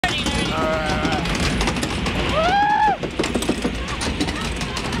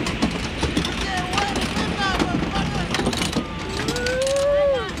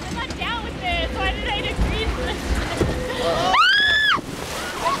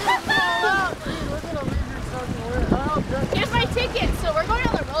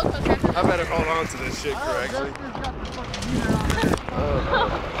better hold on to this shit correctly.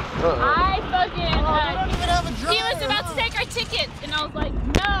 He was about to take our tickets, and I was like,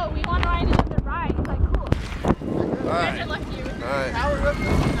 no, we want to ride another ride. He's like, cool. Alright.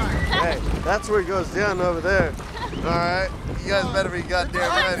 Hey, that's where it goes down over there. Alright. You guys better be goddamn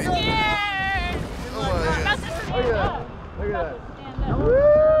ready. I'm scared. Oh my God. Look at that. Look at that.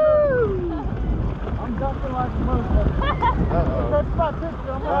 Woo! I'm dumping like a motherfucker. That's my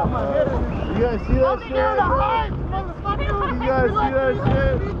picture. I'm on my head. You guys see that shit? The heights, motherfucker. You guys see that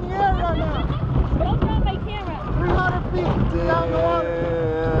shit? Feet in the air right now. Don't grab my camera. 300 feet down the water.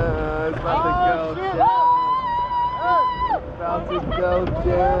 Yeah, it's about to go shit. down. It's about to go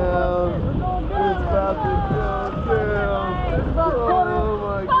down. It's about to go down. Oh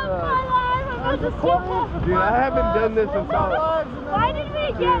my God. Dude, I haven't done this in so long. Why did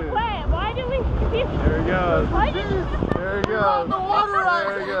we get wet? Why did we... There it goes. There it goes. The water right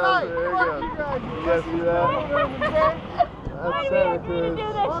There it goes. There it goes. You guys see that? Why do we That's Santa agree to Cruz. do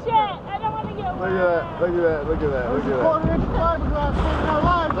this shit? I don't want to get wet. Look at that. Look at that. Look at that. Look at that.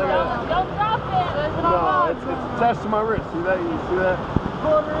 Look at that. Don't drop it. No, it's attached to my wrist. See that? You see that?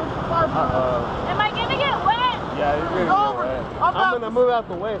 Am I gonna get wet? Yeah, you're gonna get wet. I'm gonna move out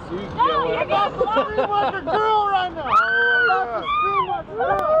the way so you can get wet. You're gonna scream like a girl right now. I'm about to scream like a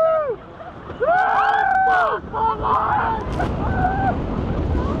girl.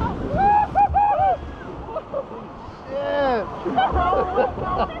 Shit.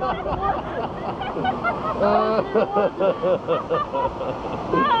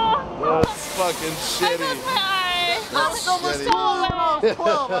 That's fucking shitty. That was so much fun when I was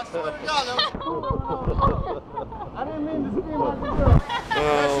 12. I swear to God, that was cool. I didn't mean to scream like a girl. Oh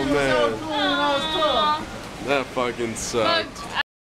man, When I was 12. that fucking sucked.